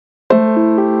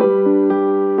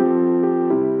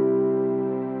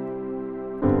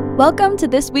Welcome to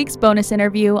this week's bonus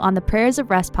interview on the Prayers of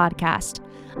Rest podcast.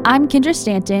 I'm Kendra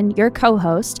Stanton, your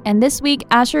co-host, and this week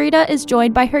Asheritah is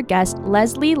joined by her guest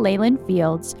Leslie Leyland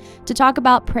Fields to talk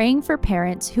about praying for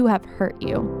parents who have hurt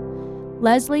you.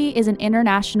 Leslie is an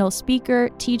international speaker,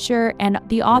 teacher, and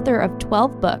the author of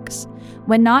 12 books.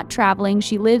 When not traveling,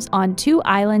 she lives on 2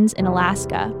 islands in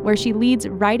Alaska, where she leads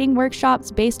writing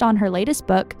workshops based on her latest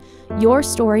book, Your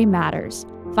Story Matters: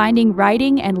 Finding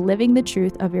Writing and Living the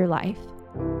Truth of Your Life.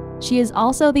 She is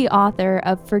also the author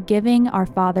of Forgiving Our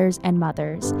Fathers and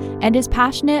Mothers and is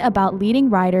passionate about leading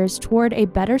writers toward a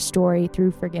better story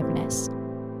through forgiveness.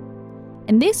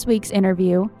 In this week's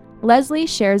interview, Leslie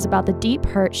shares about the deep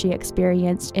hurt she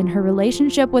experienced in her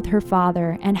relationship with her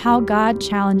father and how God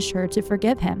challenged her to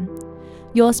forgive him.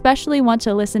 You'll especially want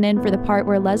to listen in for the part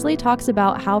where Leslie talks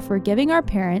about how forgiving our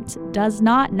parents does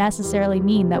not necessarily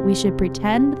mean that we should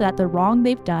pretend that the wrong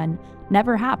they've done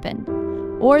never happened,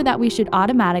 or that we should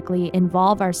automatically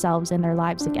involve ourselves in their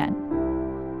lives again.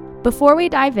 Before we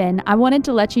dive in, I wanted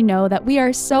to let you know that we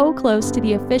are so close to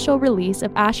the official release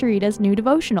of Asheritah's new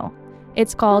devotional.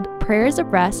 It's called Prayers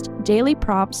of Rest: Daily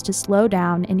Prompts to Slow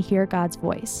Down and Hear God's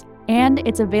Voice, and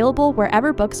it's available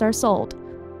wherever books are sold.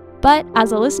 But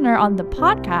as a listener on the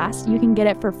podcast, you can get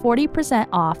it for 40%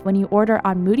 off when you order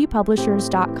on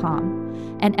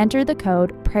moodypublishers.com and enter the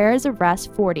code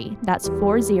PrayersOfRest40, that's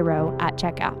 40 at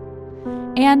checkout.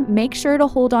 And make sure to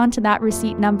hold on to that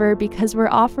receipt number because we're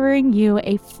offering you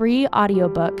a free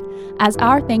audiobook as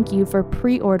our thank you for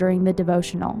pre-ordering the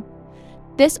devotional.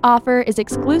 This offer is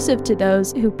exclusive to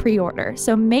those who pre-order,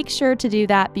 so make sure to do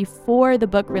that before the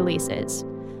book releases.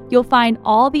 You'll find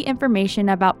all the information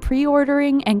about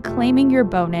pre-ordering and claiming your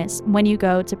bonus when you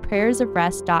go to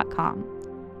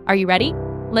prayersofrest.com. Are you ready?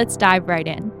 Let's dive right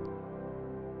in.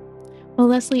 Well,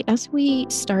 Leslie, as we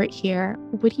start here,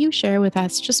 would you share with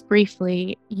us just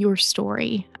briefly your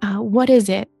story? What is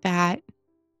it that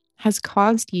has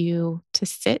caused you to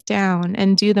sit down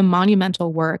and do the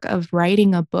monumental work of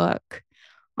writing a book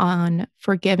on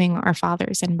forgiving our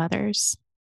fathers and mothers?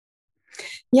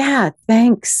 Yeah,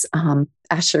 thanks,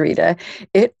 Asheritah.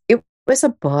 It was a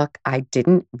book I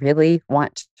didn't really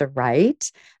want to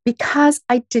write because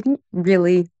I didn't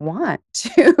really want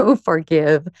to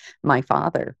forgive my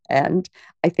father. And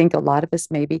I think a lot of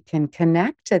us maybe can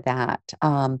connect to that.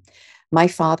 My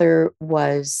father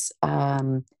was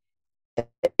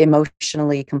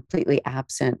emotionally completely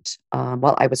absent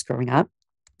while I was growing up.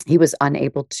 He was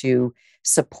unable to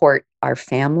support our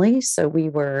family, so we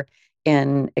were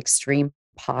in extreme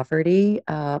poverty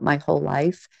my whole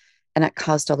life. And it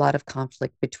caused a lot of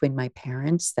conflict between my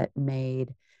parents that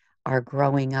made our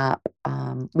growing up.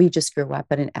 We just grew up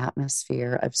in an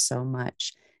atmosphere of so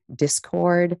much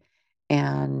discord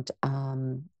and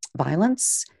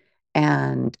violence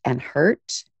and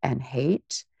hurt and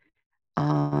hate.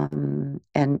 And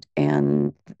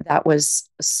that was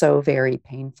so very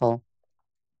painful.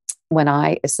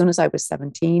 As soon as I was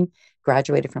 17,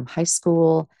 graduated from high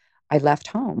school, I left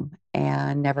home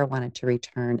and never wanted to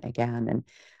return again. And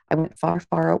I went far,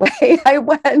 far away. I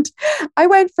went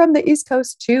from the East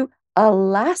Coast to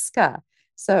Alaska.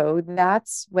 So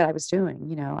that's what I was doing.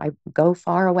 You know, I go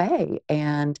far away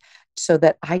and so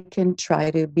that I can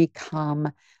try to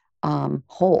become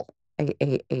whole,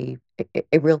 a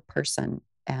real person.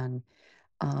 And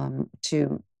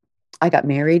I got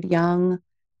married young.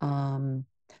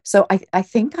 So I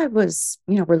think I was,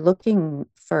 we're looking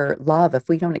for love. If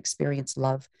we don't experience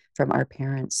love from our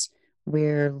parents,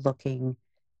 we're looking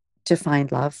to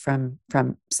find love from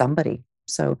somebody.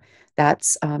 So that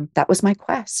was my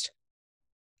quest.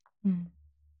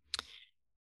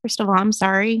 First of all, I'm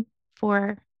sorry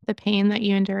for the pain that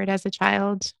you endured as a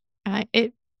child.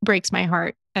 It breaks my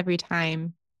heart every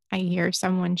time I hear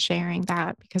someone sharing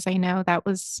that because I know that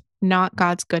was not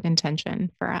God's good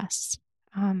intention for us.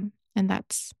 And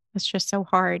that's just so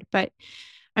hard. But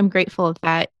I'm grateful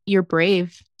that you're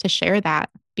brave to share that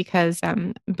because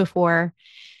before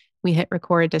we hit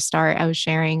record to start, I was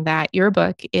sharing that your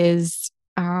book is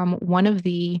one of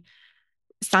the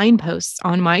signposts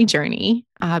on my journey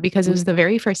because it was the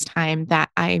very first time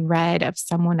that I read of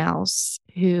someone else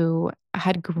who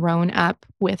had grown up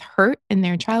with hurt in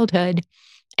their childhood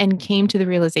and came to the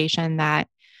realization that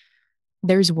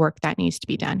there's work that needs to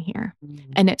be done here.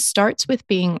 And it starts with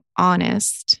being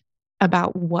honest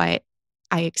about what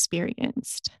I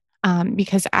experienced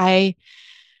because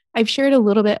I've shared a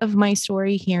little bit of my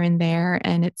story here and there,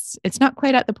 and it's not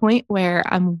quite at the point where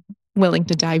I'm willing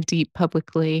to dive deep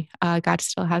publicly. God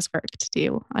still has work to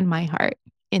do on my heart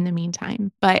in the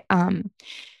meantime. But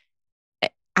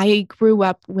I grew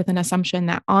up with an assumption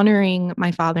that honoring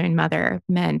my father and mother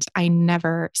meant I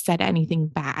never said anything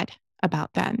bad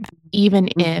about them, even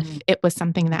if it was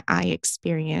something that I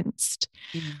experienced.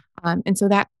 And so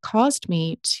that caused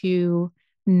me to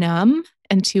numb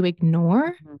and to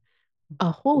ignore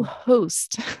a whole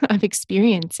host of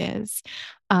experiences.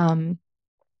 And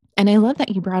I love that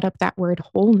you brought up that word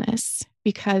wholeness,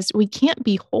 because we can't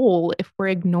be whole if we're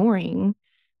ignoring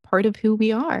part of who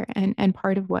we are and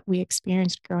part of what we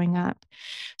experienced growing up.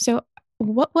 So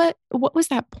what was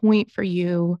that point for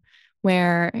you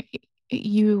where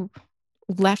you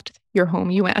left your home,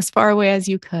 you went as far away as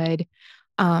you could?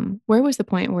 Where was the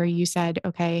point where you said,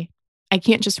 okay, I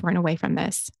can't just run away from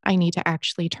this. I need to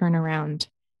actually turn around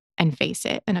and face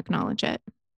it and acknowledge it?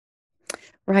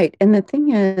 Right. And the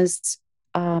thing is,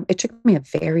 it took me a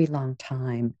very long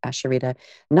time, Asheritah,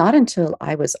 not until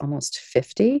I was almost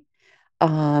 50.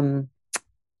 Um,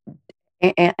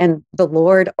 and the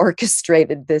Lord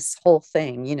orchestrated this whole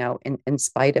thing, in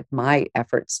spite of my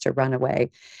efforts to run away.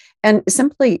 And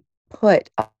simply put,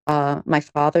 my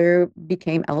father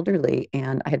became elderly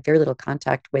and I had very little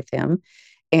contact with him.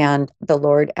 And the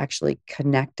Lord actually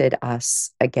connected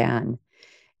us again.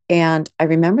 And I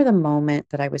remember the moment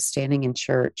that I was standing in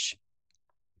church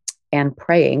and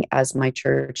praying, as my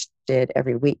church did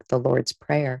every week, the Lord's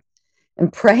Prayer,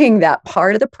 and praying that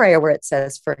part of the prayer where it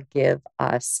says, forgive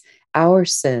us our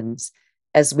sins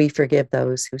as we forgive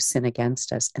those who sin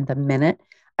against us. And the minute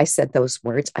I said those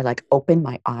words, I opened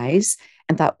my eyes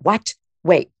and thought, what?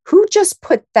 Wait, who just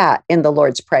put that in the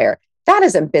Lord's Prayer? That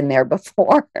hasn't been there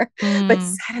before. But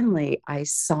suddenly I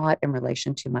saw it in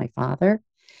relation to my father.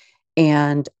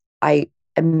 And I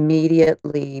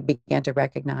immediately began to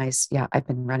recognize, yeah, I've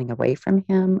been running away from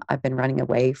him. I've been running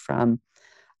away from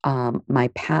my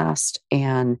past,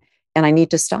 and I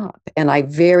need to stop. And I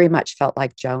very much felt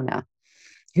like Jonah,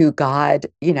 who God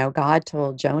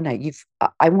told Jonah,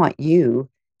 I want you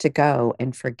to go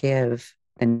and forgive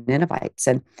the Ninevites.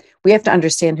 And we have to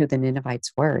understand who the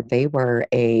Ninevites were. They were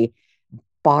a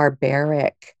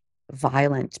barbaric,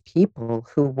 violent people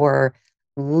who were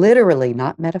literally,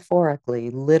 not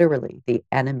metaphorically, literally the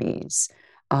enemies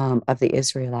of the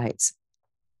Israelites.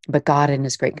 But God, in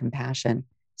his great compassion,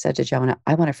 said to Jonah,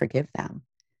 I want to forgive them.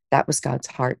 That was God's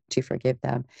heart, to forgive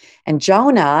them. And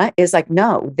Jonah is like,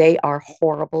 no, they are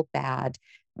horrible, bad,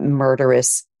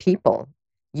 murderous people.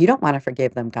 You don't want to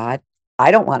forgive them, God.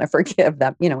 I don't want to forgive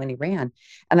them, and he ran.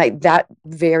 And that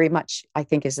very much, I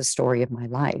think, is the story of my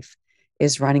life,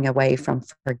 is running away from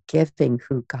forgiving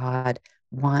who God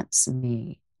wants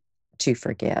me to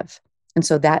forgive. And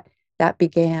so that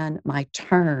began my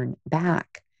turn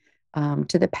back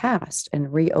to the past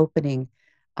and reopening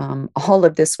all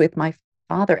of this with my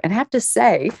father. And I have to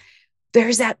say,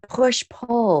 there's that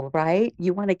push-pull, right?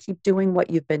 You want to keep doing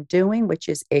what you've been doing, which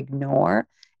is ignore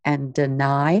and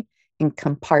deny and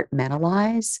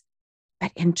compartmentalize.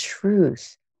 But in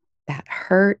truth, that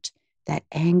hurt, that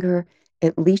anger,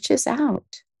 it leaches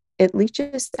out. It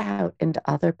leaches out into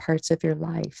other parts of your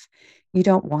life. You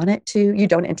don't want it to, you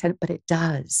don't intend, but it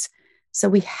does. So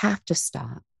we have to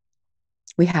stop.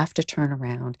 We have to turn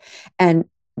around. And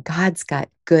God's got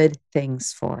good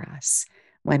things for us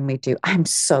when we do. I'm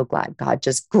so glad God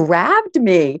just grabbed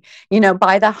me,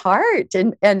 by the heart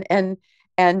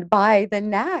and by the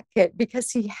neck,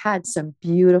 because he had some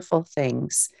beautiful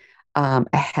things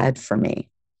ahead for me.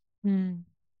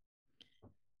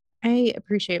 I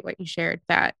appreciate what you shared,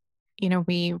 that,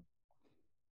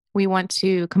 we want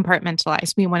to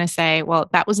compartmentalize. We want to say, well,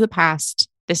 that was the past.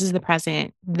 This is the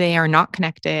present. They are not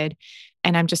connected.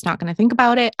 And I'm just not going to think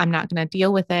about it. I'm not going to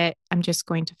deal with it. I'm just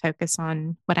going to focus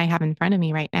on what I have in front of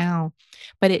me right now.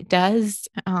 But it does,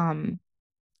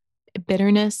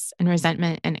 bitterness and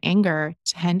resentment and anger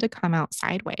tend to come out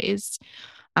sideways.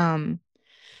 And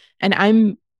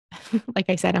I'm, like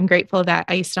I said, I'm grateful that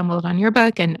I stumbled on your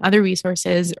book and other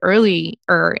resources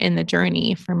earlier in the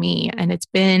journey for me. And it's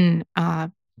been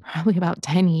probably about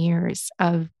 10 years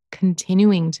of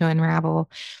continuing to unravel.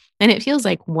 And it feels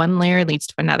like one layer leads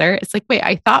to another. It's like, wait,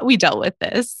 I thought we dealt with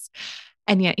this.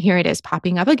 And yet here it is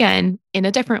popping up again in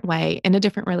a different way, in a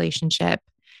different relationship.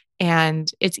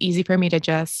 And it's easy for me to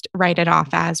just write it off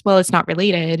as, well, it's not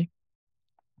related.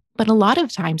 But a lot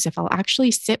of times, if I'll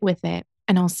actually sit with it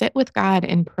and I'll sit with God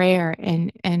in prayer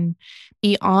and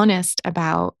be honest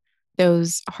about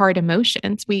those hard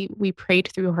emotions. We prayed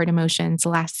through hard emotions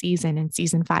last season, in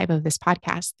season 5 of this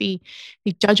podcast, the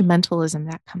judgmentalism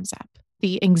that comes up,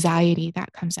 the anxiety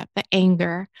that comes up, the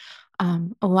anger.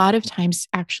 A lot of times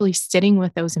actually sitting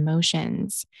with those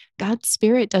emotions, God's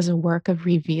Spirit does a work of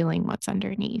revealing what's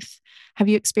underneath. Have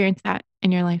you experienced that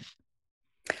in your life?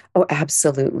 Oh,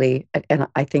 absolutely. And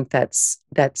I think that's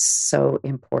so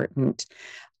important.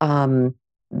 Um,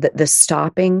 the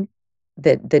stopping,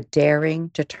 the daring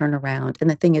to turn around. And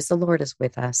the thing is, the Lord is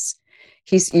with us.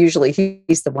 He's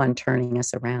the one turning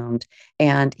us around,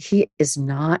 and he is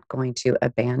not going to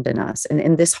abandon us. And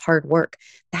in this hard work,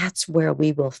 that's where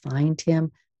we will find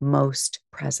him most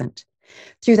present.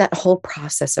 Through that whole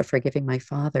process of forgiving my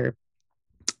father,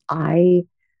 I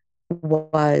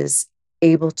was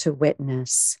able to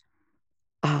witness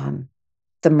um,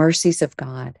 the mercies of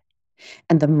God.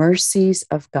 And the mercies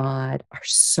of God are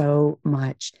so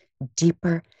much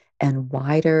deeper and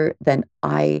wider than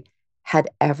I had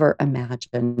ever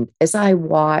imagined. As I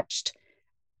watched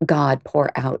God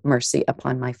pour out mercy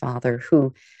upon my father,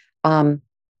 who um,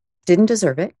 didn't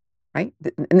deserve it, right?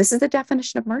 And this is the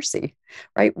definition of mercy,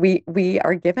 right? We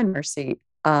are given mercy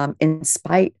in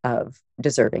spite of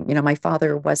deserving. My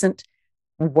father wasn't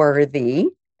worthy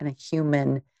in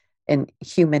human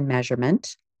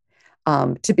measurement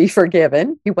to be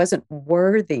forgiven. He wasn't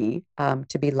worthy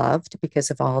to be loved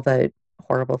because of all the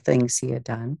horrible things he had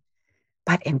done.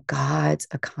 But in God's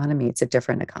economy, it's a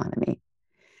different economy.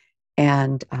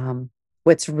 And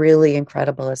what's really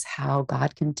incredible is how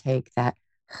God can take that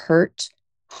hurt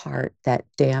heart, that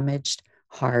damaged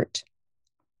heart,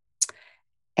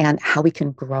 and how he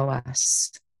can grow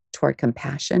us toward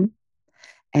compassion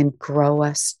and grow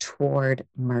us toward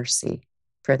mercy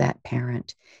for that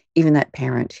parent, even that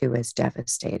parent who has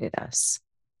devastated us.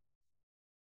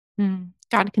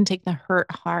 God can take the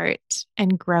hurt heart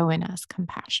and grow in us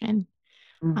compassion.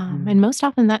 Mm-hmm. And most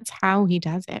often that's how he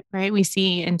does it, right? We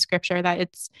see in scripture that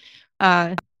it's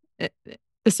uh,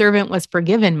 the servant was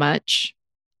forgiven much.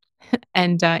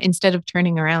 And instead of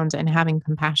turning around and having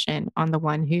compassion on the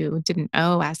one who didn't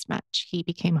owe as much, he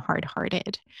became hard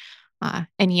hearted.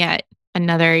 And yet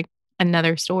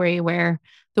another story where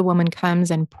the woman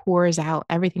comes and pours out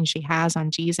everything she has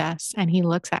on Jesus, and he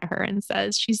looks at her and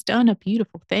says, she's done a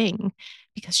beautiful thing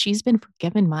because she's been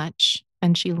forgiven much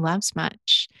and she loves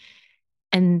much.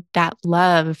 And that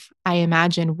love, I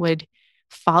imagine, would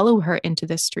follow her into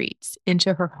the streets,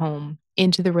 into her home,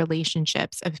 into the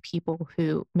relationships of people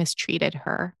who mistreated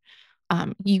her.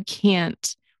 You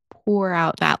can't pour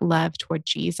out that love toward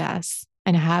Jesus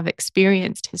and have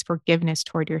experienced his forgiveness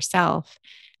toward yourself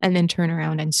and then turn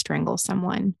around and strangle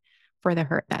someone for the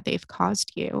hurt that they've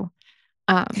caused you.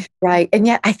 Right. And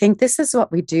yet I think this is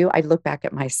what we do. I look back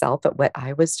at myself, at what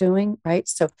I was doing, right?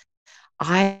 So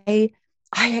I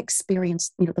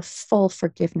experienced, the full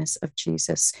forgiveness of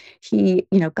Jesus.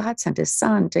 God sent his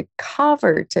son to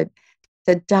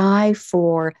to die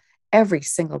for every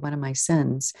single one of my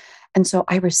sins. And so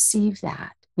I received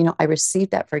that. I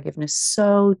received that forgiveness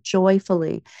so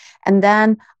joyfully. And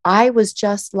then I was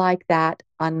just like that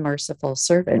unmerciful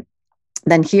servant.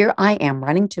 Then here I am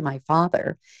running to my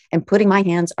father and putting my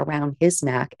hands around his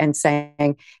neck and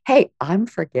saying, hey, I'm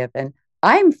forgiven.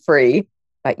 I'm free,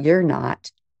 but you're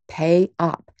not. Pay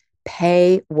up.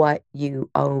 Pay what you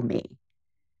owe me.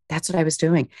 That's what I was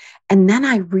doing. And then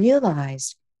I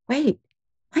realized, wait,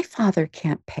 my father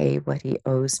can't pay what he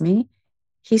owes me.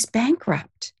 He's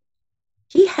bankrupt.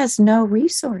 He has no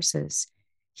resources.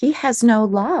 He has no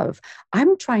love.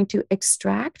 I'm trying to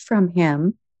extract from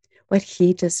him what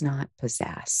he does not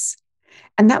possess.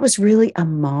 And that was really a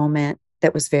moment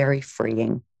that was very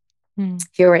freeing.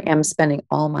 Here I am spending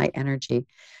all my energy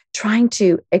trying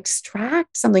to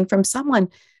extract something from someone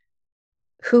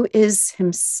who is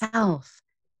himself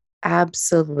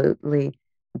absolutely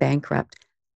bankrupt.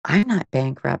 I'm not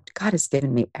bankrupt. God has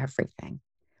given me everything.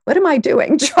 What am I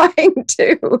doing? Trying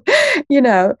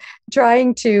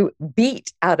to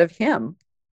beat out of him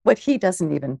what he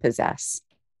doesn't even possess.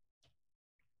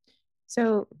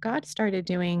 So God started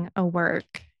doing a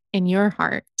work in your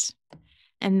heart,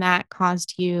 and that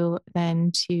caused you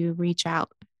then to reach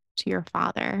out to your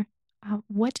father.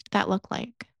 What did that look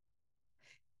like?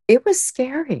 It was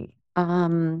scary.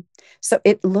 So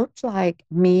it looked like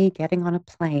me getting on a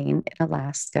plane in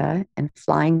Alaska and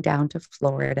flying down to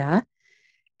Florida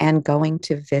and going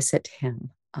to visit him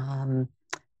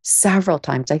several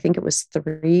times. I think it was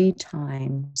 3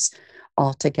 times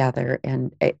altogether.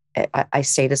 And I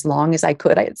stayed as long as I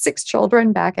could. I had 6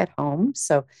 children back at home.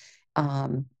 So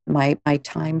my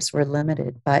times were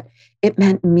limited, but it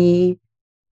meant me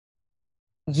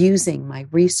using my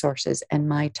resources and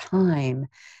my time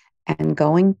and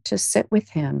going to sit with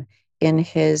him in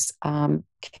his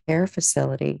care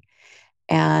facility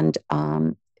and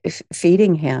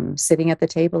feeding him, sitting at the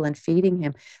table and feeding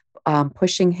him,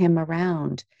 pushing him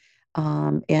around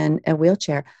in a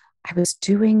wheelchair. I was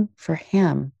doing for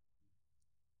him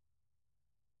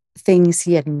things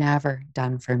he had never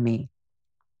done for me.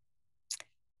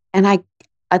 And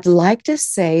I'd like to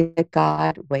say that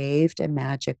God waved a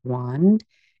magic wand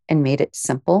and made it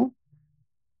simple,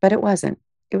 but it wasn't.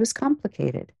 It was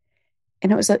complicated.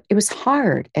 And it was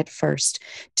hard at first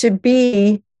to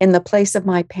be in the place of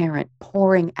my parent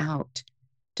pouring out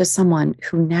to someone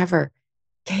who never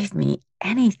gave me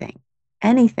anything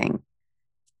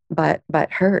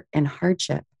but hurt and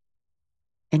hardship.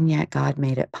 And yet God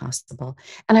made it possible.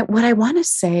 And what I want to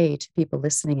say to people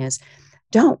listening is,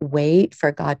 don't wait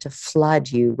for God to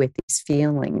flood you with these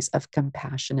feelings of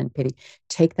compassion and pity.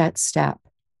 Take that step.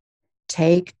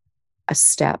 Take a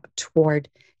step toward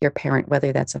your parent,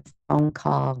 whether that's a phone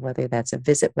call, whether that's a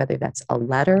visit, whether that's a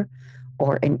letter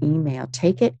or an email.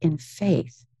 Take it in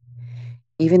faith,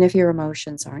 even if your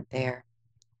emotions aren't there.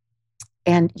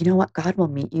 And you know what? God will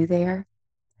meet you there,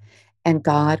 and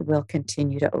God will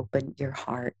continue to open your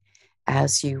heart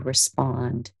as you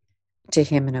respond to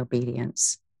Him in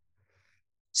obedience.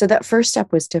 So that first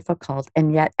step was difficult,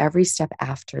 and yet every step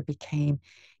after became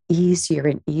easier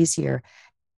and easier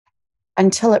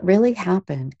until it really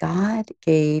happened. God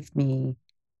gave me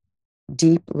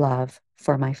deep love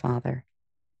for my father.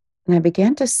 And I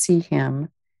began to see him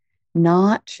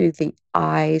not through the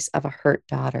eyes of a hurt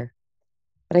daughter,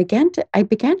 but I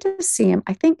began to see him,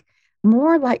 I think,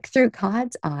 more like through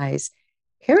God's eyes.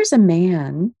 Here's a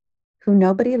man who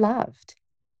nobody loved.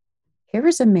 Here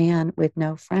is a man with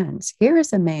no friends. Here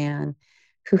is a man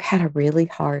who had a really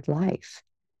hard life.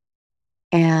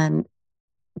 And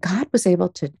God was able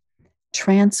to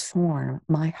transform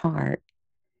my heart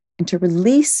and to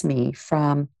release me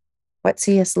from what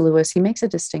C.S. Lewis, he makes a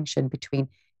distinction between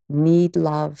need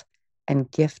love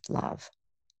and gift love.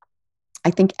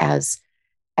 I think as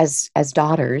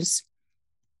daughters,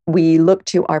 we look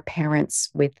to our parents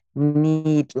with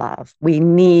need love. We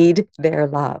need their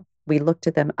love. We look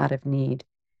to them out of need.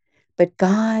 But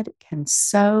God can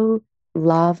so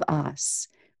love us.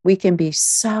 We can be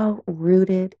so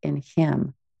rooted in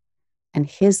Him and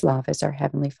His love as our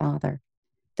Heavenly Father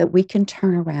that we can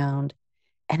turn around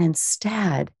and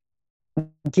instead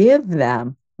give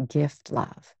them gift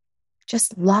love.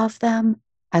 Just love them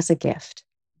as a gift,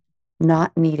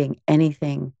 not needing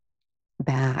anything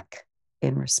back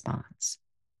in response.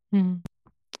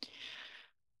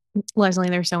 Leslie,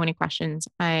 there's so many questions.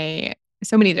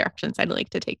 So many directions I'd like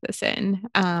to take this in.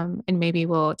 And maybe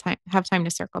we'll have time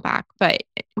to circle back. But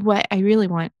what I really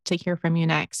want to hear from you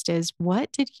next is,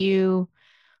 what did you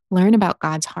learn about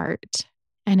God's heart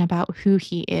and about who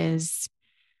He is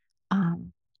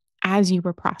as you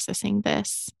were processing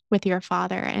this with your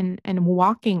father and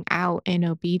walking out in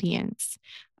obedience,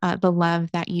 the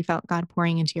love that you felt God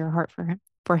pouring into your heart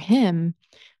for Him?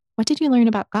 What did you learn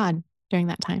about God during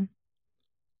that time?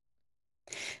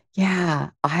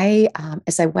 Yeah,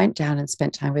 as I went down and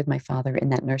spent time with my father in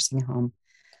that nursing home,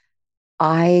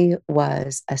 I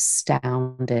was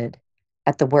astounded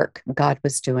at the work God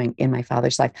was doing in my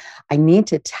father's life. I need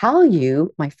to tell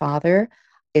you, my father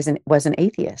was an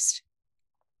atheist.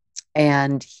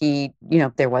 And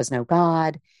there was no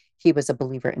God. He was a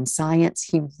believer in science.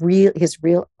 His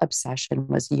real obsession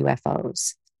was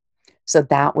UFOs. So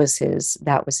that was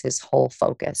his whole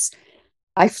focus.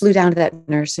 I flew down to that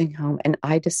nursing home and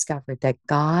I discovered that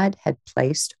God had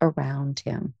placed around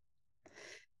him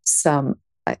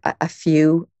a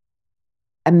few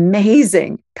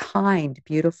amazing, kind,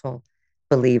 beautiful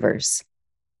believers.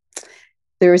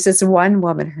 There was this one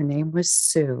woman, her name was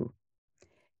Sue.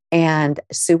 And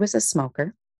Sue was a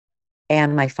smoker,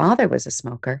 and my father was a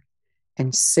smoker.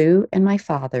 And Sue and my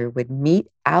father would meet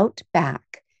out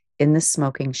back in the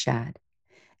smoking shed.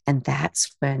 And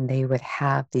that's when they would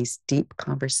have these deep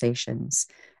conversations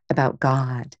about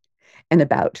God and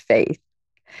about faith.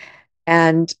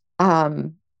 And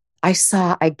I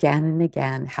saw again and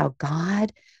again how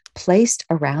God placed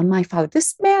around my father.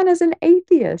 This man is an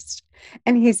atheist,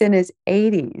 and he's in his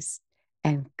 80s.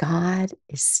 And God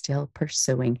is still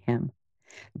pursuing him.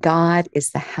 God is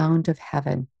the hound of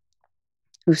heaven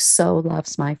who so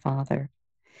loves my father.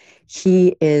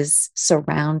 He is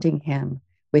surrounding him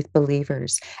with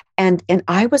believers. And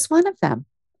I was one of them.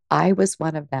 I was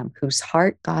one of them whose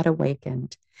heart God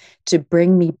awakened to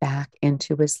bring me back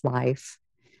into his life,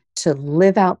 to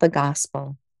live out the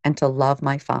gospel and to love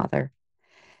my father.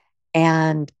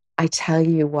 And I tell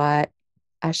you what,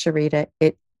 Asheritah,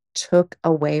 it took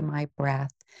away my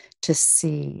breath to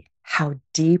see how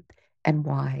deep and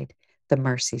wide the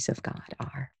mercies of God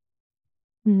are.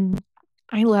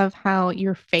 I love how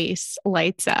your face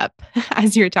lights up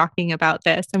as you're talking about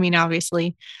this. I mean,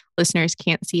 obviously, listeners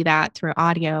can't see that through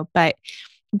audio, but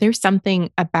there's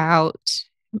something about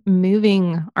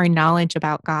moving our knowledge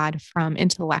about God from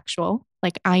intellectual,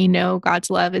 like I know God's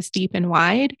love is deep and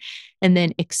wide, and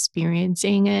then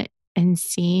experiencing it and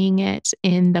seeing it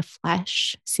in the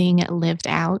flesh, seeing it lived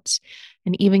out,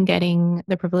 and even getting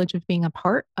the privilege of being a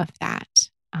part of that,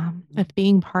 of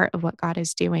being part of what God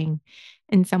is doing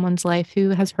in someone's life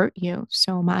who has hurt you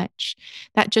so much.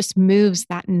 That just moves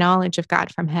that knowledge of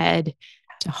God from head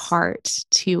to heart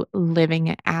to living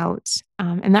it out.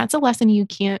 And that's a lesson you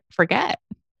can't forget.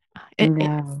 It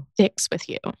No, sticks with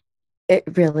you. it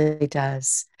really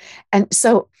does. And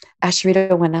so,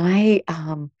 Ashrita, when I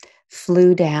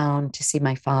flew down to see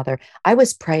my father, I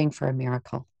was praying for a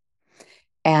miracle.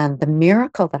 And the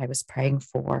miracle that I was praying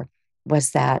for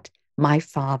was that my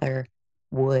father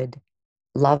would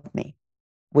love me,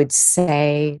 would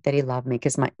say that he loved me,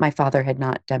 because my father had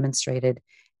not demonstrated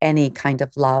any kind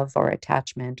of love or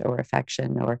attachment or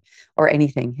affection or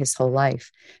anything his whole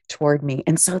life toward me.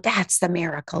 And so that's the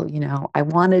miracle. I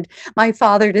wanted my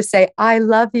father to say, I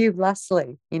love you,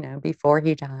 Leslie, before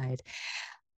he died.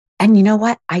 And you know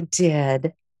what? I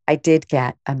did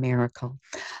get a miracle.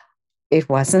 It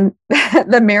wasn't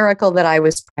the miracle that I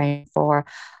was praying for.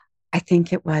 I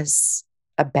think it was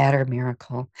a better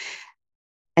miracle.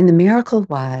 And the miracle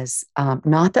was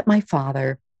not that my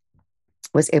father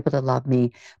was able to love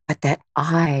me, but that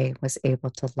I was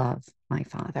able to love my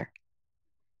father.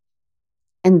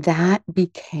 And that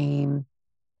became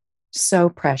so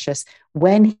precious.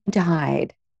 When he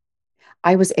died,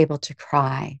 I was able to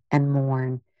cry and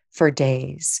mourn for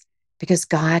days because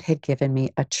God had given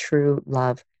me a true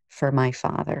love for my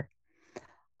father.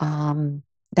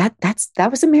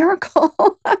 That was a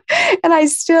miracle. And I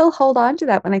still hold on to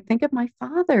that when I think of my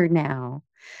father now.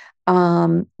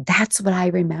 That's what I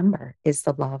remember, is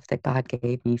the love that God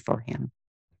gave me for him.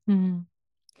 Mm,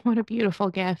 what a beautiful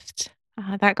gift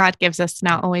that God gives us,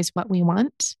 not always what we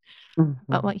want, but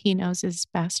Mhm. what he knows is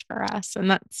best for us.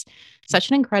 And that's such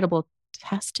an incredible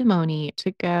testimony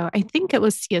to go. I think it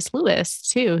was C.S. Lewis,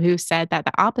 too, who said that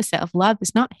the opposite of love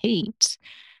is not hate,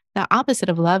 the opposite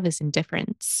of love is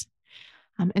indifference.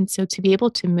 And so to be able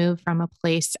to move from a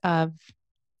place of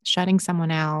shutting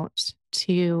someone out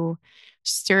to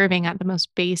serving at the most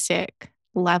basic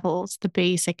levels, the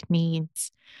basic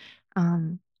needs,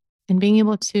 um, and being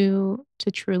able to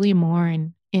truly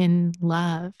mourn in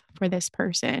love for this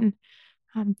person,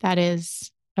 that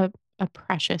is a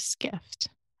precious gift.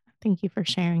 Thank you for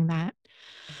sharing that.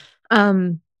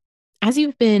 Um, as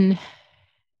you've been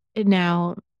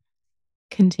now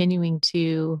continuing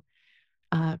to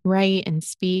write and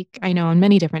speak, I know on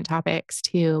many different topics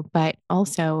too, but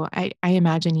also I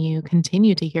imagine you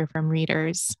continue to hear from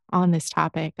readers on this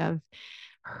topic of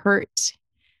hurt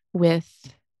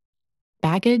with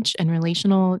baggage and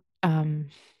relational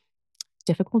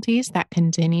difficulties that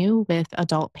continue with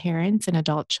adult parents and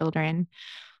adult children.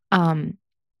 Um,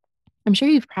 I'm sure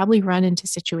you've probably run into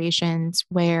situations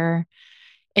where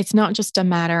it's not just a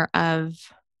matter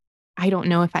of, I don't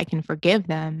know if I can forgive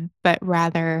them, but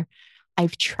rather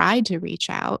I've tried to reach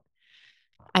out.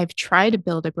 I've tried to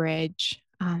build a bridge,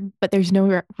 but there's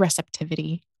no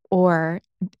receptivity, or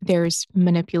there's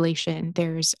manipulation.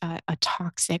 There's a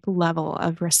toxic level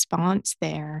of response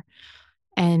there.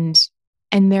 And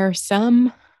there are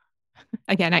some,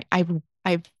 again,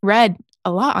 I've read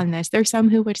a lot on this. There's some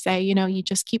who would say, you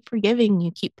just keep forgiving,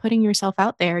 you keep putting yourself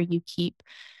out there, you keep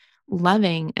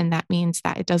loving. And that means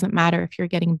that it doesn't matter if you're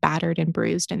getting battered and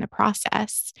bruised in the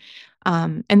process.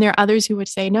 And there are others who would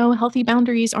say, no, healthy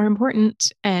boundaries are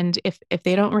important. And if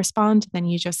they don't respond, then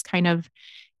you just kind of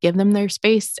give them their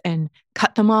space and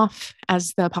cut them off,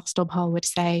 as the Apostle Paul would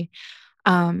say.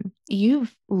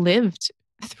 You've lived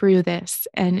through this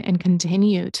and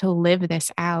continue to live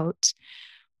this out.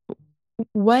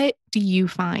 What do you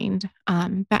find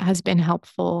that has been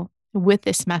helpful with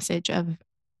this message of,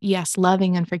 yes,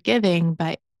 loving and forgiving,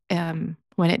 but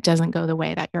when it doesn't go the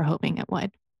way that you're hoping it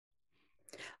would?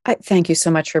 I thank you so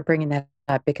much for bringing that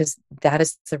up, because that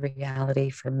is the reality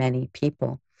for many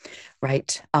people,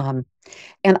 right? And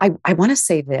I want to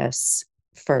say this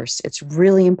first. It's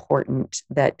really important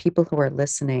that people who are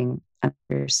listening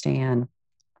understand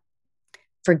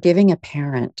forgiving a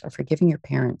parent or forgiving your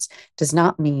parents does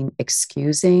not mean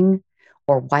excusing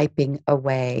or wiping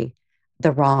away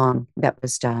the wrong that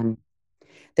was done.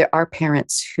 There are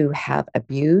parents who have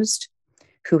abused,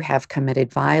 who have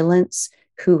committed violence,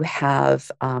 who have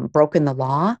broken the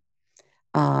law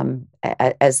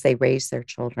as they raise their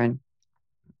children.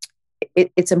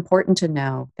 It's important to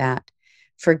know that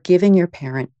forgiving your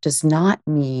parent does not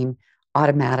mean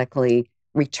automatically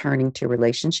returning to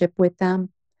relationship with them.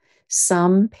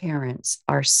 Some parents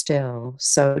are still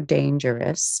so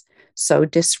dangerous, so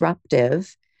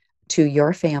disruptive, to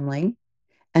your family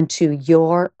and to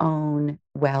your own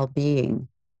well-being,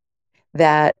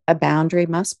 that a boundary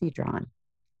must be drawn.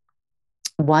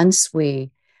 Once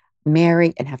we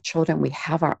marry and have children, we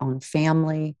have our own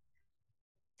family.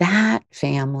 That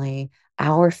family,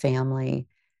 our family,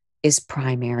 is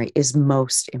primary, is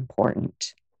most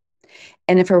important.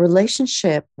 And if a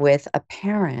relationship with a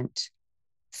parent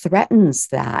threatens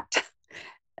that,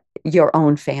 your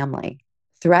own family,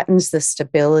 threatens the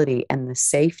stability and the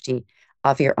safety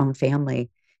of your own family,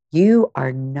 you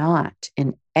are not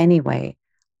in any way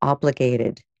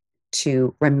obligated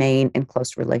to remain in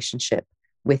close relationship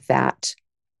with that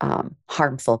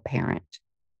harmful parent.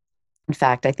 In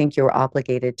fact, I think you're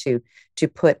obligated to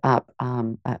put up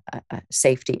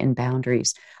safety and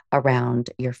boundaries around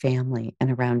your family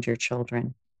and around your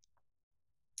children.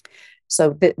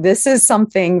 So this is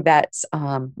something that's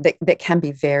that can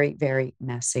be very, very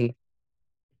messy.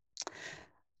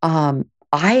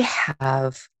 I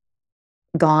have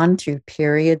gone through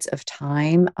periods of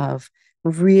time of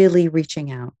really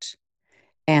reaching out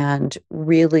and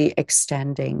really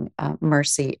extending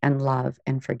mercy and love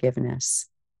and forgiveness.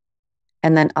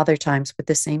 And then other times with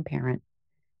the same parent,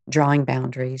 drawing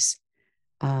boundaries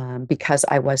because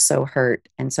I was so hurt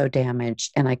and so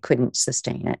damaged and I couldn't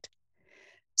sustain it.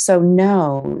 So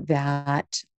know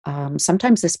that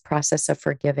sometimes this process of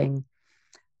forgiving,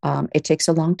 it takes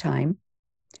a long time.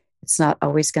 It's not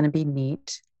always going to be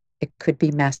neat. It could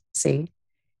be messy.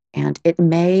 And it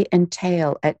may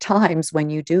entail at times when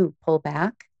you do pull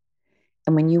back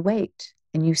and when you wait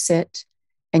and you sit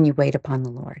and you wait upon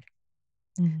the Lord.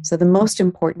 Mm-hmm. So the most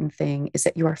important thing is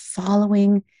that you are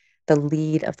following the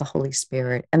lead of the Holy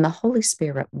Spirit, and the Holy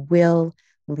Spirit will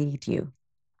lead you.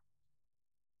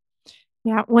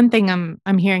 Yeah, one thing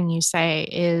I'm hearing you say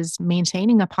is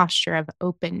maintaining a posture of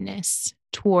openness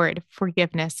toward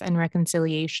forgiveness and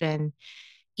reconciliation,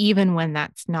 even when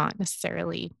that's not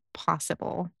necessarily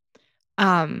possible.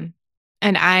 And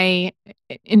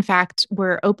in fact,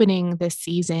 we're opening this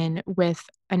season with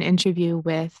an interview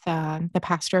with the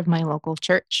pastor of my local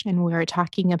church, and we were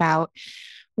talking about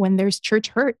when there's church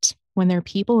hurt, when there are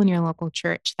people in your local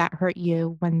church that hurt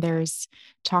you, when there's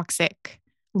toxic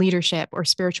leadership or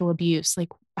spiritual abuse, like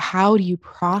how do you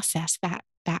process that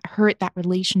hurt, that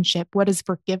relationship? What does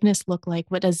forgiveness look like?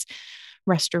 What does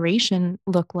restoration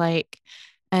look like?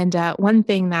 And one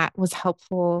thing that was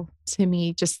helpful to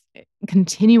me, just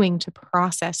continuing to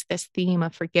process this theme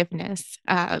of forgiveness,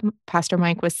 Pastor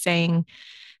Mike was saying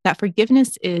that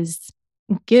forgiveness is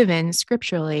given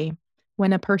scripturally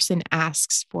when a person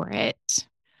asks for it.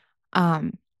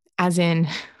 As in,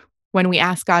 when we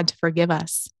ask God to forgive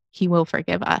us, He will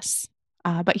forgive us.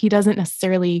 But He doesn't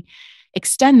necessarily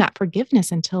extend that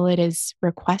forgiveness until it is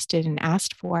requested and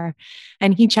asked for.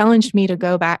 And He challenged me to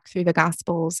go back through the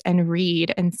Gospels and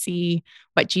read and see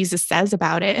what Jesus says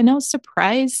about it. And I was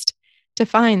surprised to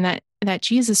find that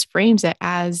Jesus frames it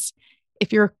as,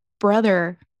 if your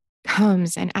brother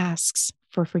comes and asks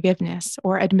for forgiveness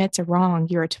or admits a wrong,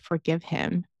 you're to forgive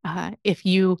him. If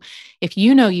you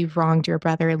know you've wronged your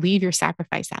brother, leave your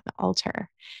sacrifice at the altar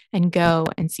and go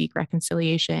and seek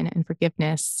reconciliation and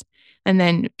forgiveness. And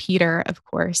then Peter, of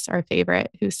course, our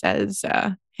favorite, who says,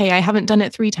 hey, I haven't done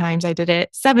it 3 times. I did it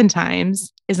 7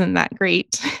 times. Isn't that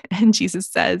great? And Jesus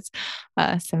says,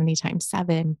 70 times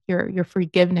 7, your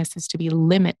forgiveness is to be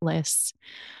limitless.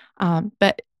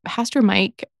 But Pastor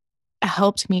Mike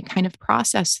helped me kind of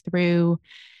process through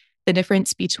the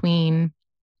difference between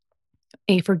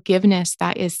a forgiveness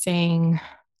that is saying,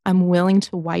 I'm willing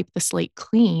to wipe the slate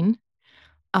clean,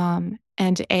 and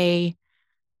a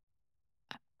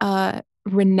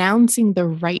renouncing the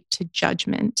right to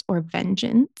judgment or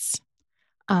vengeance.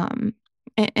 And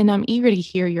I'm eager to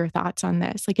hear your thoughts on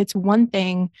this. Like, it's one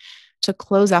thing to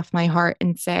close off my heart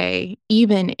and say,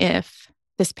 even if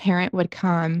this parent would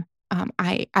come,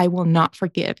 I will not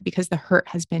forgive because the hurt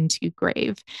has been too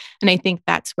grave. And I think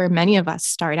that's where many of us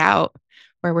start out,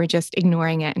 where we're just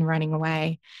ignoring it and running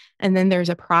away. And then there's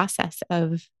a process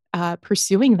of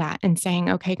pursuing that and saying,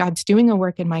 okay, God's doing a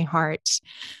work in my heart.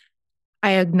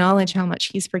 I acknowledge how much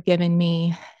He's forgiven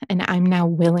me, and I'm now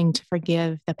willing to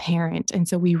forgive the parent. And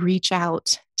so we reach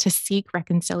out to seek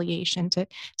reconciliation, to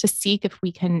seek if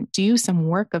we can do some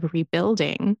work of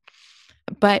rebuilding.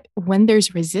 But when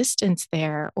there's resistance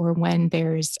there, or when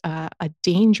there's a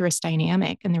dangerous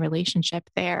dynamic in the relationship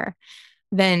there,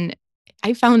 then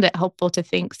I found it helpful to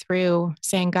think through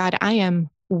saying, God, I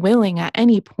am willing at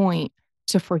any point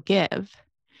to forgive.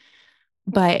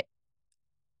 But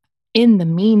in the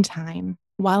meantime,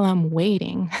 while I'm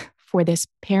waiting for this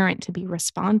parent to be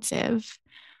responsive,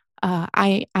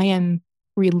 I am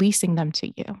releasing them to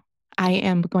you. I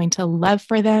am going to love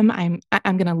for them. I'm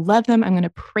going to love them. I'm going to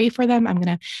pray for them. I'm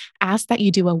going to ask that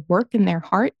you do a work in their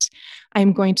heart.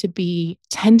 I'm going to be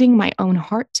tending my own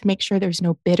heart to make sure there's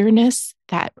no bitterness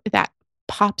that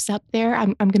pops up there.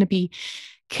 I'm going to be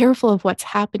careful of what's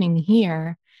happening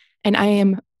here. And I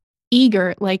am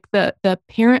eager, like the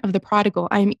parent of the prodigal,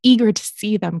 I'm eager to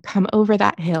see them come over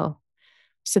that hill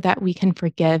so that we can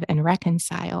forgive and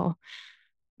reconcile,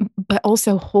 but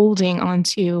also holding on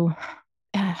to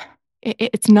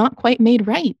it's not quite made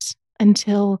right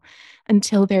until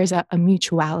there's a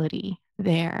mutuality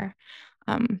there.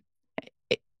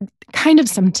 Kind of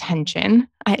some tension.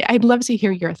 I'd love to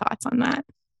hear your thoughts on that.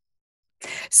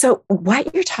 So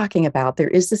what you're talking about, there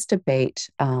is this debate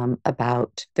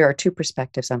about, there are two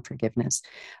perspectives on forgiveness,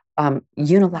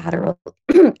 unilateral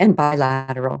and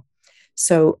bilateral.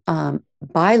 So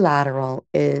bilateral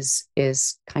is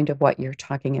kind of what you're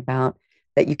talking about,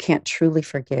 that you can't truly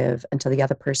forgive until the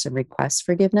other person requests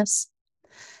forgiveness.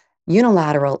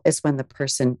 Unilateral is when the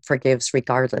person forgives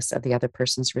regardless of the other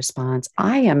person's response.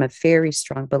 I am a very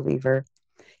strong believer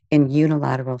in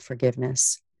unilateral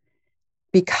forgiveness,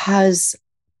 because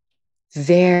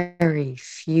very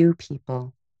few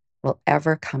people will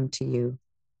ever come to you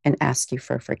and ask you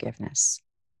for forgiveness.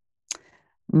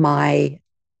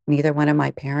 Neither one of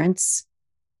my parents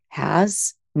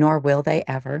has, nor will they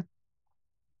ever,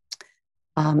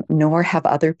 nor have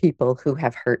other people who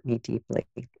have hurt me deeply.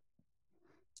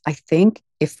 I think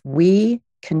if we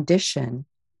condition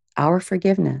our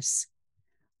forgiveness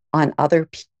on other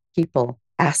people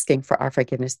asking for our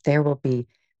forgiveness, there will be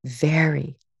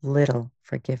very little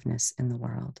forgiveness in the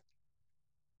world.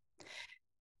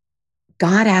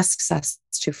 God asks us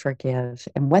to forgive.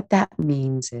 And what that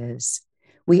means is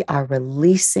we are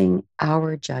releasing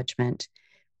our judgment.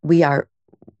 We are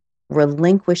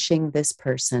relinquishing this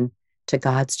person to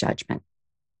God's judgment.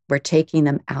 We're taking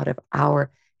them out of our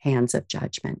hands of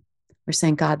judgment. We're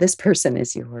saying, God, this person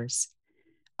is yours.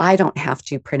 I don't have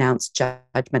to pronounce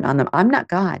judgment on them. I'm not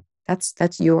God.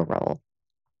 That's your role.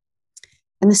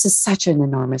 And this is such an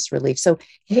enormous relief. So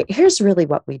here's really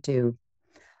what we do.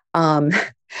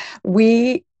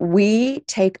 We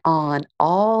take on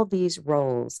all these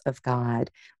roles of God.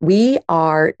 We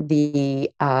are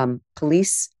the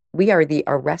police. We are the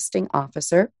arresting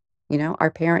officer. You know,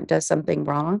 our parent does something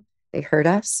wrong. They hurt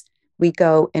us. We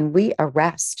go and we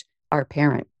arrest our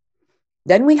parent.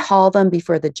 Then we haul them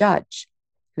before the judge.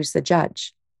 Who's the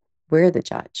judge? We're the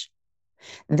judge.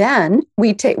 Then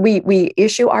we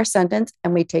issue our sentence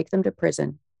and we take them to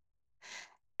prison.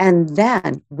 And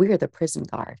then we're the prison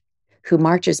guard who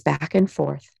marches back and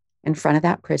forth in front of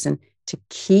that prison to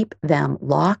keep them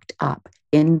locked up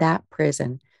in that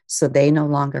prison so they no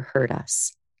longer hurt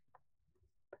us.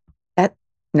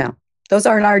 No, those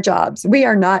aren't our jobs. We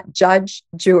are not judge,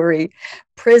 jury,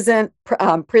 prison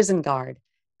guard.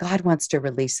 God wants to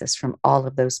release us from all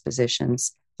of those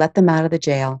positions. Let them out of the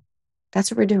jail.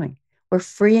 That's what we're doing. We're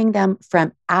freeing them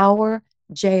from our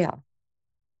jail.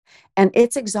 And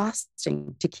it's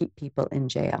exhausting to keep people in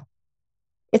jail.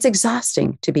 It's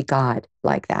exhausting to be God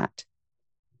like that.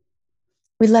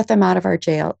 We let them out of our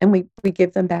jail and we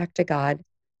give them back to God.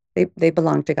 They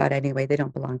belong to God anyway. They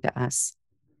don't belong to us.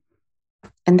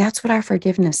 And that's what our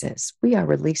forgiveness is. We are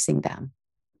releasing them.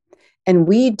 And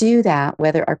we do that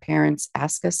whether our parents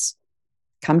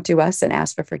come to us and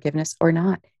ask for forgiveness or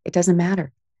not. It doesn't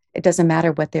matter. It doesn't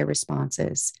matter what their response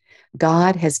is.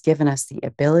 God has given us the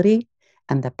ability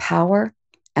and the power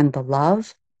and the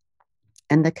love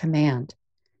and the command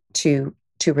to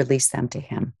release them to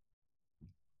Him.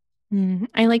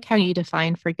 I like how you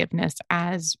define forgiveness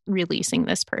as releasing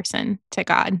this person to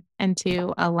God and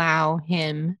to allow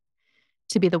Him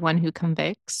to be the one who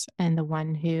convicts and the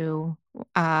one who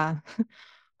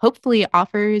hopefully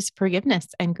offers forgiveness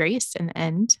and grace in the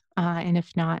end, and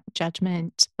if not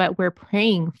judgment. But we're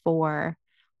praying for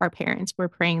our parents. We're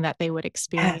praying that they would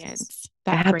experience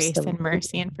that absolutely. grace and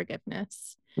mercy and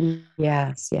forgiveness.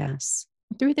 Yes, yes.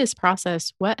 Through this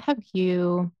process, what have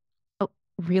you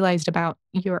realized about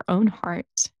your own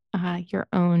heart, your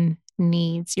own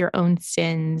needs, your own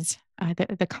sins,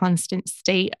 the constant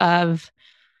state of,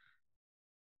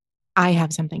 I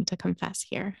have something to confess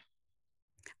here?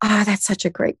 That's such a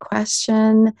great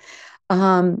question.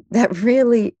 That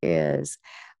really is.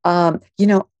 I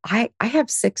have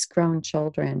 6 grown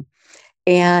children,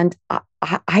 and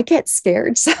I get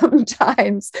scared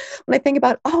sometimes when I think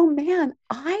about, oh man,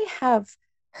 I have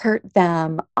hurt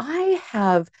them. I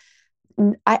have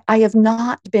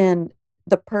not been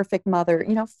the perfect mother,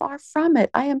 far from it.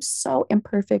 I am so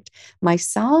imperfect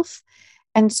myself.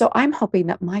 And so I'm hoping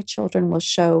that my children will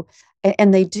show,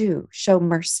 and they do show,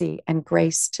 mercy and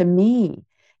grace to me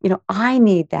I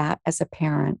need that as a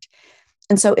parent.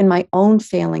 And so in my own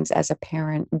failings as a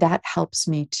parent, that helps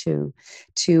me to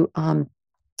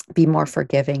be more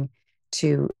forgiving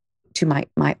to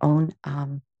my own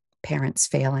parents'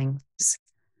 failings.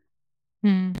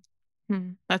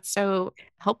 That's so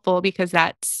helpful, because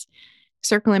that's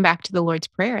circling back to the Lord's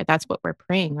Prayer. That's what we're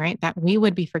praying, right? That we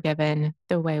would be forgiven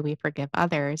the way we forgive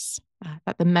others,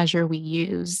 that the measure we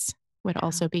use would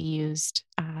also be used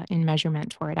in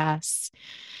measurement toward us.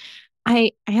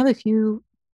 I have a few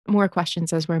more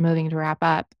questions as we're moving to wrap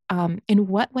up. In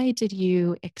what way did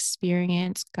you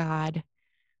experience God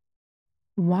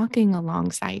walking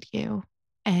alongside you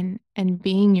and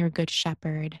being your good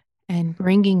shepherd and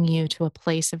bringing you to a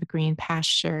place of green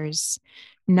pastures,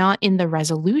 not in the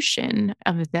resolution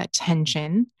of the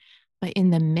tension, but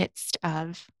in the midst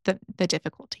of the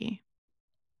difficulty?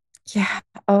 Yeah.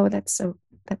 Oh, that's so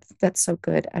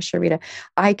good, Asharita.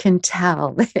 I can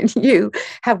tell that you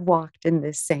have walked in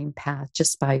this same path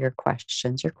just by your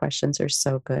questions. Your questions are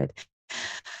so good.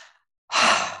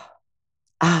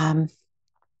 um,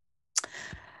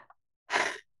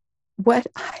 what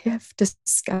I have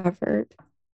discovered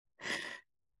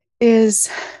is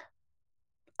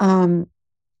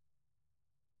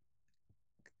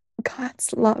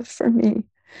God's love for me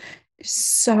is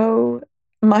so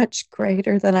much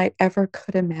greater than I ever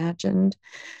could imagine.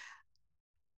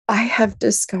 I have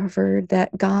discovered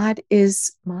that God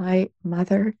is my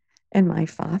mother and my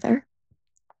father.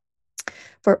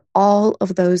 For all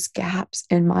of those gaps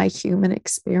in my human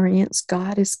experience,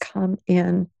 God has come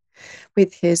in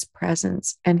with his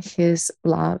presence and his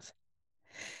love.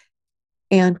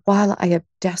 And while I have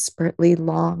desperately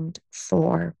longed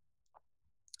for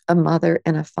a mother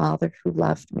and a father who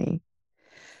loved me,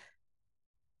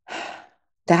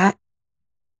 that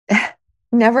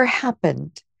never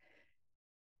happened.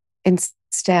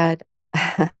 Instead,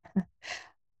 I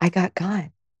got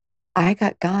God. I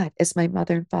got God as my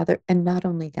mother and father. And not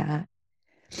only that,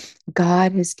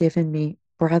 God has given me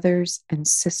brothers and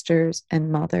sisters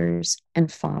and mothers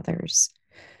and fathers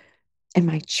in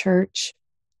my church,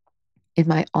 in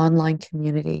my online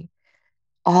community,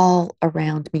 all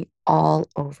around me, all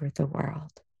over the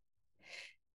world.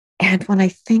 And when I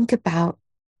think about,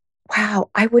 wow,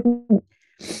 I wouldn't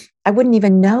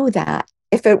even know that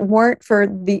if it weren't for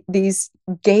these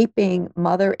gaping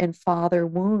mother and father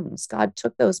wounds. God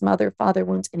took those mother father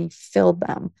wounds and he filled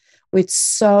them with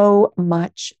so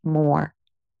much more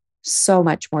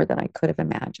than I could have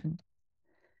imagined.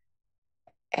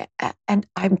 And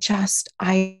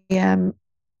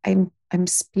I'm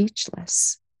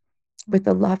speechless with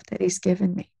the love that he's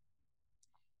given me.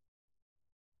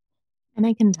 And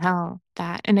I can tell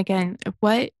that. And again,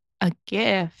 what a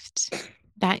gift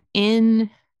that in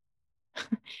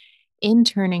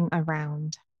turning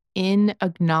around, in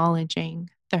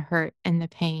acknowledging the hurt and the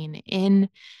pain, in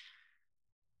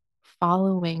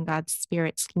following God's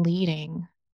Spirit's leading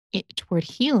it toward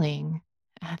healing,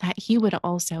 that he would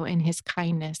also, in his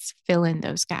kindness, fill in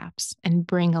those gaps and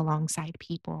bring alongside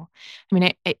people. I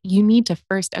mean, you need to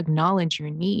first acknowledge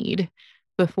your need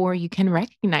before you can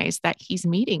recognize that he's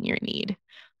meeting your need.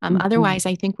 Otherwise,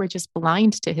 I think we're just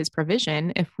blind to his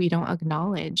provision if we don't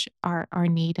acknowledge our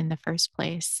need in the first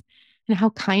place. And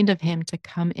how kind of him to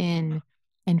come in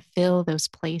and fill those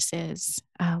places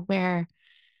where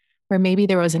maybe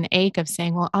there was an ache of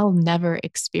saying, well, I'll never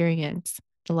experience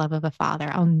the love of a father.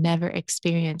 I'll never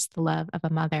experience the love of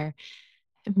a mother,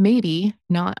 maybe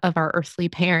not of our earthly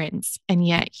parents. And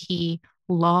yet he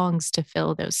longs to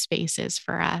fill those spaces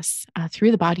for us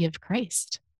through the body of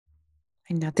Christ.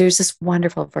 I know there's this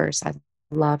wonderful verse I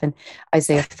love in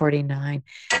Isaiah 49.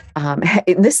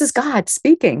 This is God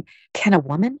speaking. Can a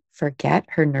woman forget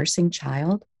her nursing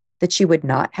child, that she would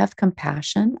not have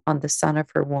compassion on the son of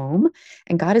her womb?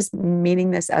 And God is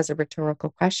meaning this as a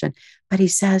rhetorical question, but he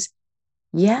says,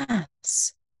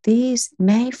 yes, these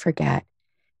may forget,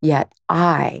 yet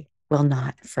I will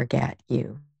not forget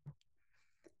you.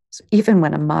 So even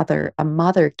when a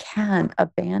mother can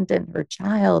abandon her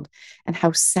child, and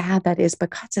how sad that is, but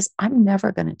God says, I'm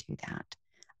never going to do that.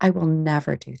 I will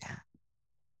never do that.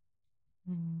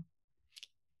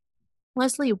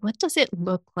 Leslie, what does it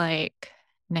look like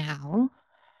now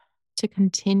to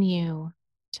continue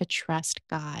to trust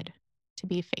God, to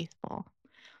be faithful?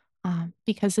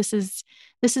 Because this is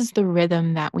the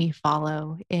rhythm that we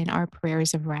follow in our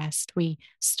prayers of rest. We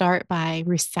start by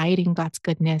reciting God's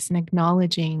goodness and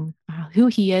acknowledging who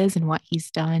he is and what he's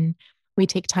done. We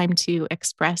take time to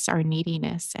express our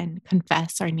neediness and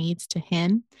confess our needs to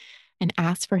him and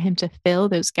ask for him to fill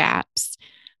those gaps.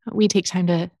 We take time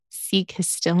to seek his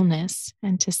stillness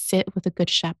and to sit with a good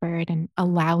shepherd and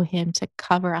allow him to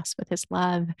cover us with his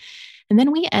love. And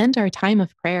then we end our time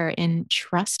of prayer in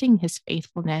trusting his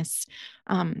faithfulness,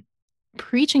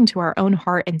 preaching to our own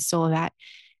heart and soul that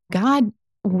God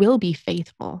will be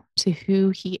faithful to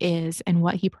who he is and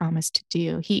what he promised to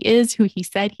do. He is who he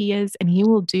said he is, and he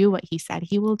will do what he said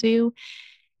he will do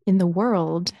in the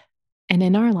world and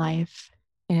in our life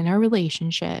and in our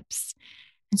relationships.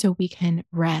 And so we can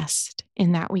rest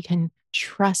in that. We can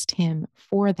trust him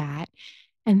for that.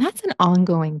 And that's an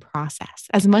ongoing process.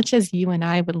 As much as you and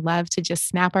I would love to just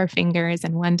snap our fingers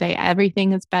and one day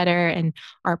everything is better and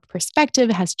our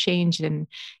perspective has changed, and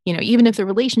even if the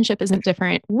relationship isn't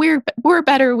different, we're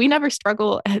better, we never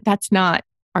struggle. That's not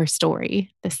our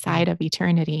story, the side of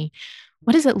eternity.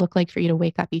 What does it look like for you to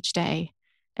wake up each day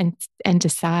and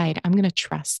decide, I'm going to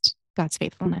trust God's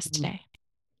faithfulness today?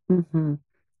 Mm-hmm.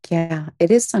 Yeah, it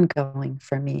is ongoing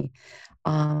for me.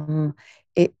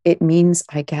 It means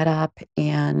I get up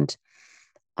and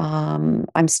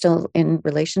I'm still in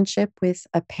relationship with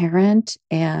a parent,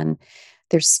 and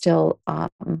there's still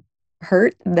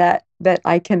hurt that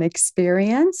I can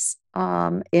experience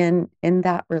in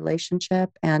that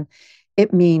relationship, and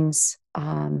it means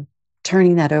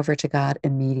turning that over to God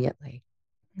immediately,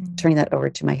 turning that over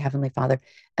to my Heavenly Father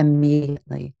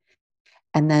immediately,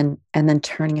 and then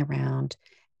turning around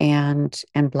and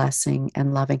blessing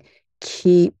and loving,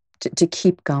 to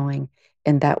keep going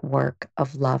in that work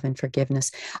of love and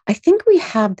forgiveness. I think we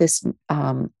have this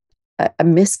a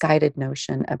misguided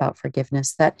notion about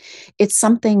forgiveness, that it's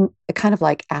something kind of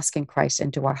like asking Christ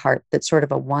into our heart, that's sort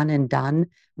of a one and done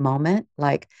moment.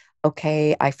 Like,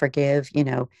 okay, I forgive,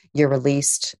 you're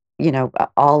released,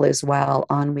 all is well,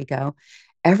 on we go.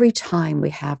 Every time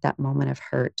we have that moment of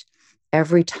hurt,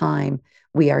 every time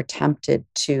we are tempted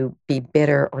to be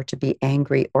bitter or to be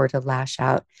angry or to lash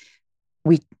out,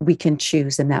 we can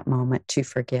choose in that moment to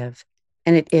forgive.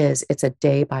 And it's a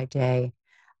day by day,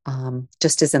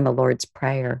 just as in the Lord's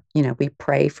Prayer, we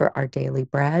pray for our daily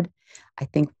bread. I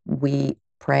think we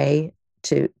pray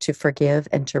to forgive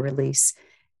and to release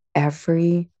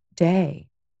every day,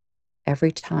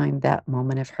 every time that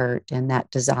moment of hurt and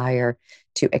that desire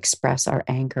to express our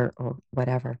anger or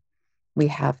whatever. We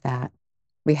have that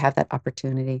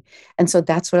opportunity. And so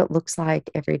that's what it looks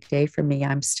like every day for me.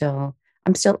 I'm still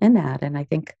in that. And I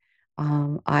think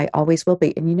I always will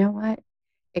be. And you know what?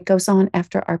 It goes on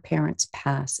after our parents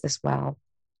pass as well.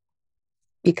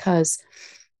 Because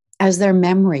as their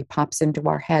memory pops into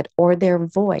our head, or their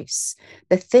voice,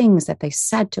 the things that they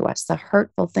said to us, the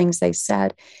hurtful things they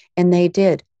said and they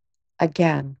did,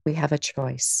 again, we have a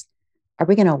choice. Are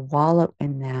we going to wallow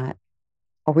in that?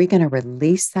 Are we going to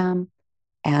release them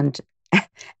and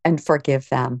forgive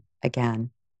them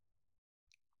again?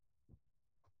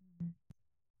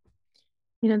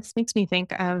 This makes me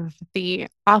think of the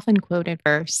often quoted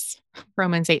verse,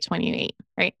 Romans 8:28,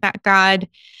 right? That God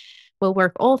will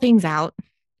work all things out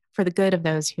for the good of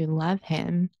those who love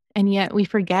him. And yet we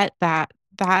forget that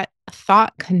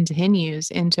thought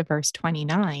continues into verse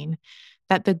 29,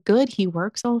 that the good he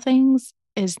works all things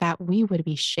is that we would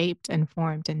be shaped and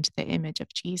formed into the image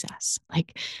of Jesus.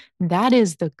 Like, that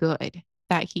is the good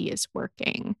that he is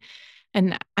working.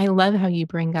 And I love how you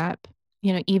bring up,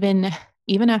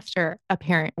 even after a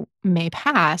parent may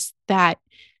pass,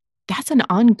 that's an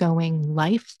ongoing,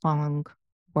 lifelong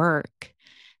work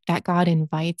that God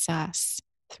invites us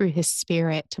through his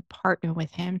Spirit to partner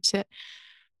with him, to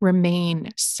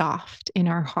remain soft in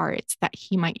our hearts, that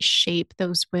he might shape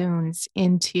those wounds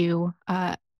into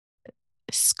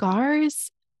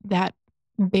scars that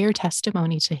bear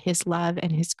testimony to his love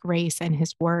and his grace and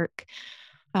his work.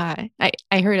 I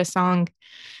heard a song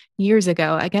years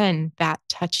ago, again, that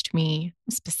touched me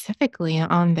specifically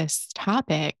on this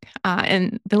topic.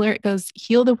 And the lyric goes,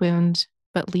 heal the wound,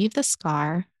 but leave the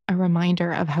scar, a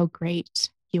reminder of how great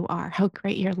you are, how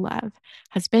great your love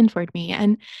has been toward me.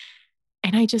 And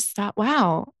I just thought,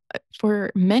 wow,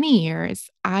 for many years,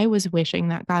 I was wishing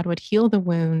that God would heal the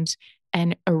wound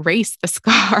and erase the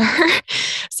scar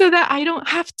so that I don't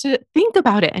have to think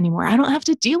about it anymore. I don't have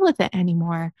to deal with it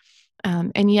anymore.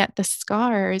 And yet the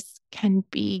scars can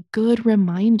be good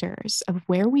reminders of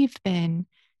where we've been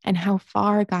and how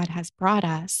far God has brought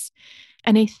us.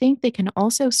 And I think they can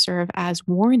also serve as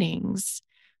warnings.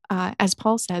 As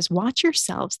Paul says, watch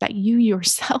yourselves that you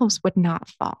yourselves would not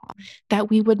fall, that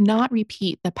we would not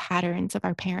repeat the patterns of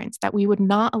our parents, that we would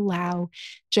not allow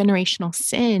generational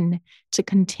sin to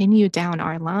continue down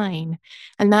our line.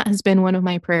 And that has been one of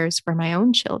my prayers for my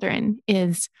own children,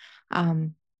 is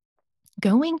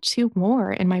going to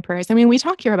war in my prayers. I mean, we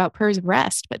talk here about prayers of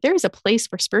rest, but there is a place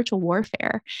for spiritual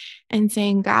warfare and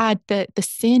saying, God, the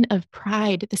sin of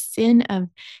pride, the sin of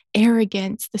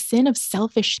arrogance, the sin of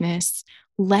selfishness,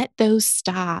 let those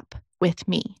stop with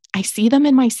me. I see them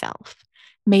in myself.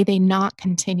 May they not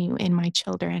continue in my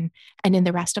children and in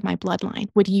the rest of my bloodline.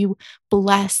 Would you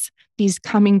bless these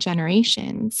coming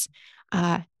generations?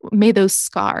 May those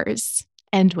scars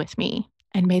end with me,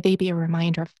 and may they be a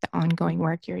reminder of the ongoing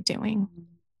work you're doing.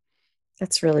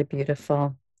 That's really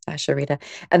beautiful, Asheritah.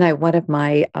 And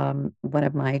one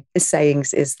of my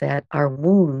sayings is that our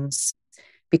wounds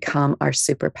become our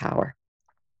superpower.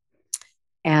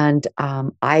 And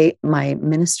my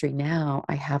ministry now,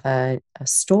 I have a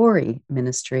story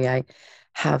ministry. I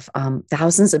have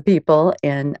thousands of people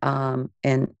in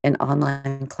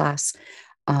online class.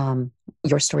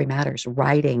 Your Story Matters,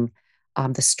 writing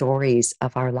the stories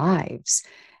of our lives.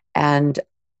 And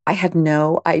I had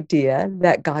no idea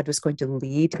that God was going to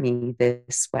lead me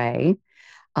this way.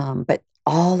 But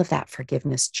all of that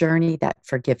forgiveness journey, that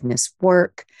forgiveness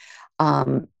work,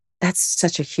 that's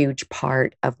such a huge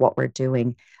part of what we're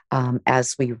doing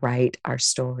as we write our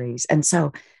stories. And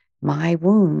so my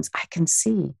wounds, I can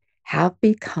see, have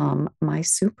become my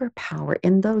superpower.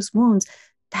 In those wounds,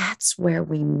 that's where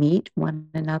we meet one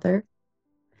another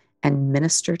and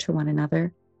minister to one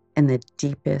another in the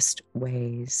deepest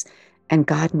ways. And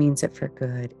God means it for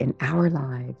good in our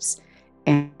lives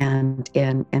and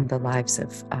in the lives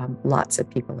of lots of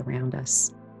people around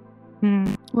us.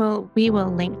 Well, we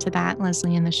will link to that,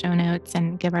 Leslie, in the show notes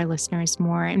and give our listeners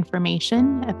more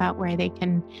information about where they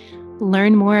can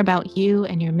learn more about you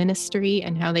and your ministry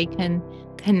and how they can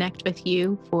connect with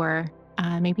you for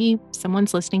maybe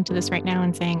someone's listening to this right now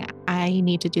and saying, I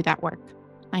need to do that work.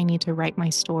 I need to write my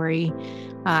story.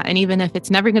 And even if it's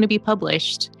never going to be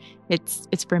published,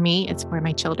 it's for me, it's for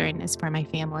my children, it's for my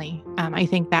family. I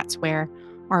think that's where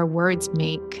our words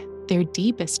make their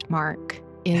deepest mark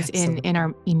is in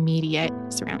our immediate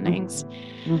surroundings.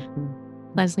 Mm-hmm.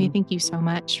 Leslie, thank you so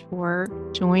much for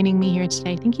joining me here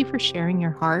today. Thank you for sharing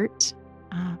your heart,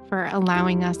 for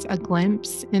allowing us a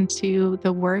glimpse into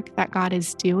the work that God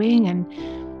is doing and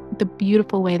the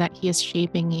beautiful way that He is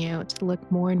shaping you to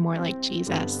look more and more like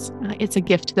Jesus. It's a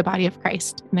gift to the body of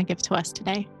Christ and a gift to us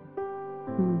today.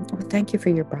 Well, thank you for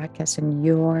your broadcast and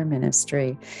your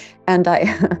ministry. And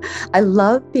I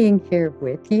love being here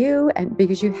with you, and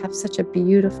because you have such a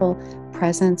beautiful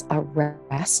presence, a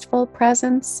restful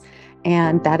presence,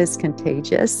 and that is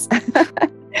contagious.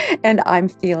 And I'm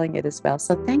feeling it as well.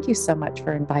 So thank you so much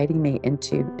for inviting me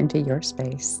into your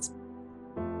space.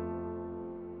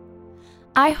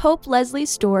 I hope Leslie's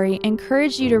story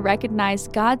encouraged you to recognize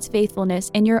God's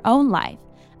faithfulness in your own life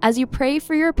as you pray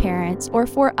for your parents or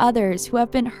for others who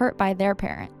have been hurt by their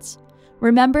parents.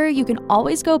 Remember, you can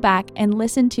always go back and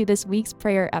listen to this week's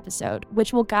prayer episode,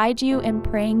 which will guide you in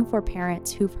praying for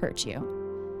parents who've hurt you.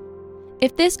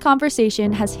 If this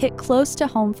conversation has hit close to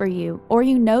home for you, or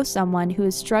you know someone who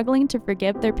is struggling to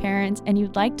forgive their parents and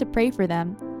you'd like to pray for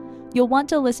them, you'll want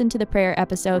to listen to the prayer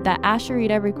episode that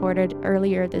Asheritah recorded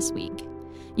earlier this week.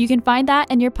 You can find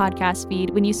that in your podcast feed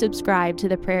when you subscribe to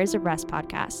the Prayers of Rest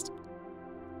podcast.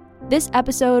 This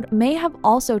episode may have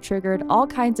also triggered all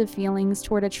kinds of feelings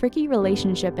toward a tricky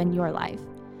relationship in your life.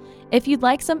 If you'd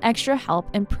like some extra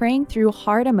help in praying through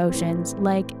hard emotions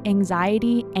like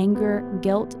anxiety, anger,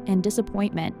 guilt, and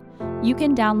disappointment, you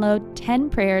can download 10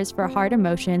 prayers for hard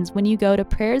emotions when you go to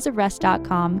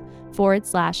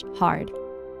prayersofrest.com/hard.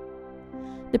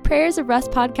 The Prayers of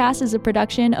Rest podcast is a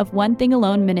production of One Thing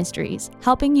Alone Ministries,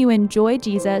 helping you enjoy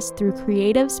Jesus through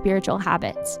creative spiritual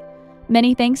habits.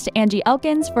 Many thanks to Angie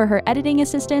Elkins for her editing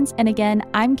assistance, and again,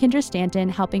 I'm Kendra Stanton,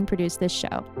 helping produce this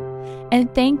show.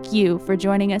 And thank you for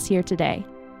joining us here today.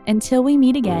 Until we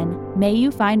meet again, may you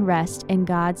find rest in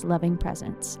God's loving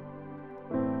presence.